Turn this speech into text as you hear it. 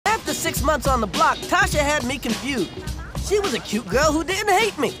6 months on the block, Tasha had me confused. She was a cute girl who didn't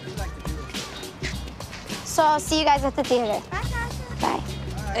hate me. So I'll see you guys at the theater. Bye, Tasha.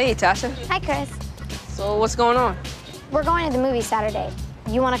 Bye. Hey, Tasha. Hi, Chris. So what's going on? We're going to the movie Saturday.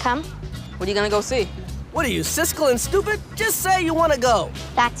 You want to come? What are you gonna go see? What are you, Siskel and stupid? Just say you want to go.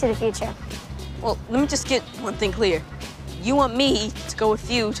 Back to the Future. Well, let me just get one thing clear. You want me to go with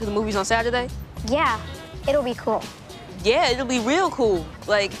you to the movies on Saturday? Yeah, it'll be cool. Yeah, it'll be real cool.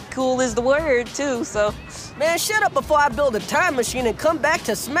 Like, cool is the word, too, so. Man, shut up before I build a time machine and come back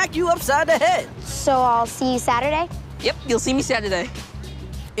to smack you upside the head. So I'll see you Saturday? Yep, you'll see me Saturday.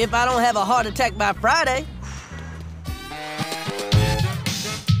 If I don't have a heart attack by Friday.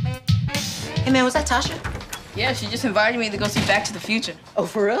 Hey, man, was that Tasha? Yeah, she just invited me to go see Back to the Future. Oh,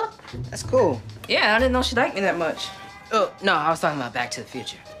 for real? That's cool. Yeah, I didn't know she liked me that much. Oh, no, I was talking about Back to the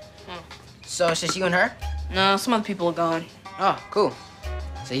Future. So it's just you and her? No, some other people are gone. Oh, cool.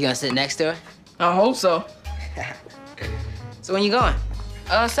 So you gonna sit next to her? I hope so. So when you going?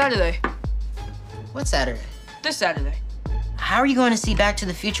 Saturday. What Saturday? This Saturday. How are you going to see Back to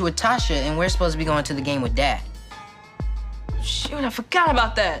the Future with Tasha and we're supposed to be going to the game with Dad? Shoot, I forgot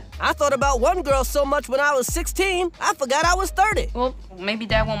about that. I thought about one girl so much when I was 16, I forgot I was 30. Well, maybe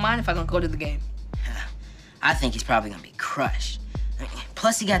Dad won't mind if I don't go to the game. I think he's probably gonna be crushed.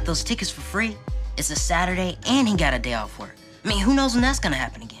 Plus, he got those tickets for free. It's a Saturday and he got a day off work. I mean, who knows when that's gonna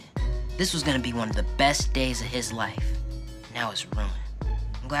happen again? This was gonna be one of the best days of his life. Now it's ruined.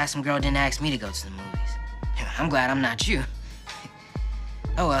 I'm glad some girl didn't ask me to go to the movies. I'm glad I'm not you.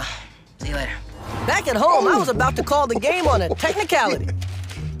 Oh well, see you later. Back at home, I was about to call the game on a technicality.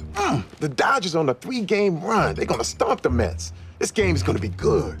 The Dodgers on a 3-game run. They're gonna stomp the Mets. This game is gonna be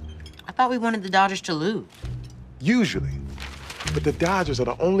good. I thought we wanted the Dodgers to lose. Usually. But the Dodgers are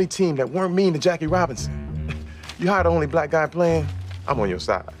the only team that weren't mean to Jackie Robinson. You hire the only black guy playing, I'm on your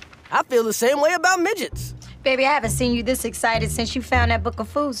side. I feel the same way about midgets. Baby, I haven't seen you this excited since you found that book of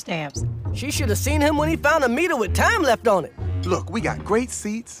food stamps. She should have seen him when he found a meter with time left on it. Look, we got great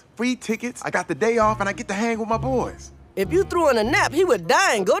seats, free tickets, I got the day off, and I get to hang with my boys. If you threw in a nap, he would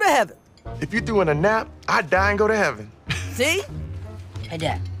die and go to heaven. If you threw in a nap, I'd die and go to heaven. See? Hey,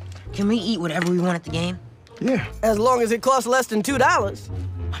 Dad, can we eat whatever we want at the game? Yeah. As long as it costs less than $2.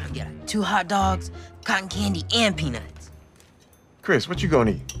 I'm gonna get 2 hot dogs, cotton candy, and peanuts. Chris, what you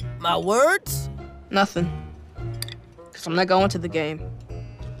gonna eat? My words? Nothing. Because I'm not going to the game.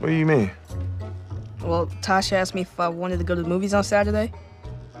 What do you mean? Well, Tasha asked me if I wanted to go to the movies on Saturday,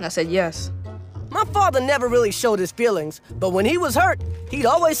 and I said yes. My father never really showed his feelings, but when he was hurt, he'd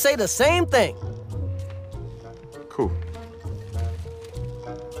always say the same thing. Cool.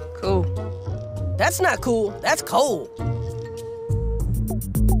 Cool. That's not cool, that's cold.